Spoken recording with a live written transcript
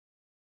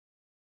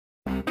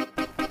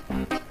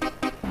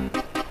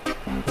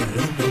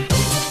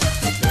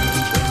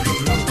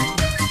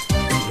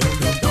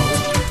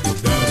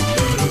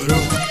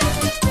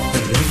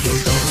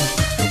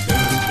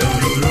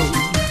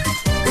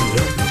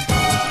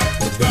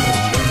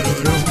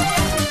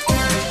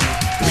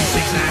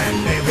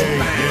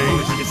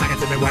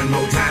one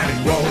more time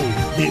and roll.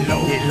 Get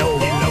low, get low,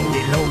 get low,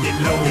 get low, get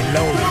low, get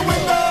low. To the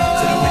window,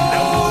 to the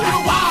window, to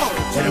the wall,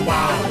 to the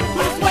wall.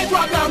 Put a sweat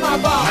drop down my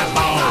ball. My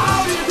ball.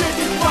 All these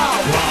bitches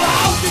wild.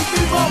 All these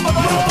people on my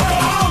ball.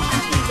 All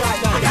these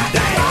bitches got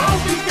that. All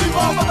these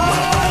people on my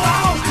ball.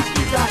 All these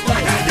bitches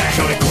got that.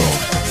 Shorty girl,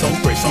 so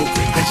fresh, so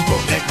quick. Then she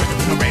broke that record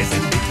with her ass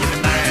and dick in the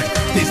line.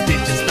 This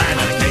bitch is fine.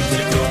 I came to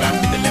the club. I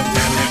fit the left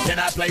time now. Can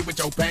I play with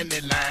your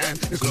panty line?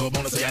 The club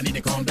wanna say I need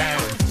to calm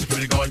down.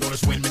 Security guard gonna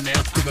swing me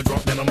now. If I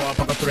drop, then I'm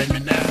motherfucker threaten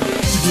me now.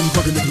 She getting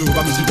drunk in the club,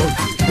 I mean she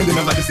working. And then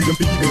I like to see them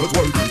females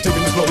working.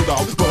 Taking the clothes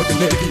off, bucking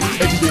naked.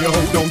 And she get a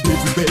hold on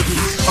disrespect.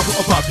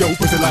 I pop your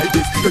pussy like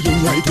this. Cause you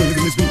ain't twins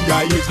in this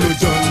V.I.H. Lil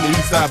Jon and the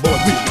Eastside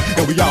Boys with.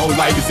 And we all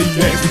like to see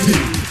ass with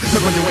titties. Now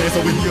run your ass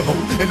over here, ho.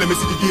 And let me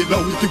see you get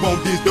low. If you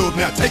want this dub,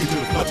 now take it to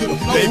the floor.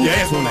 If your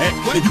ass on that,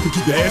 then you can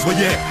keep your ass where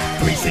you at.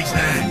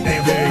 369,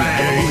 damn good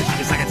line. She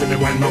just like it to me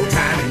one more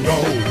time and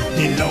roll.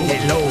 Get low,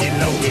 get low, get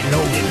low, get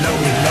low, get low,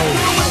 get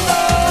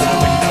low.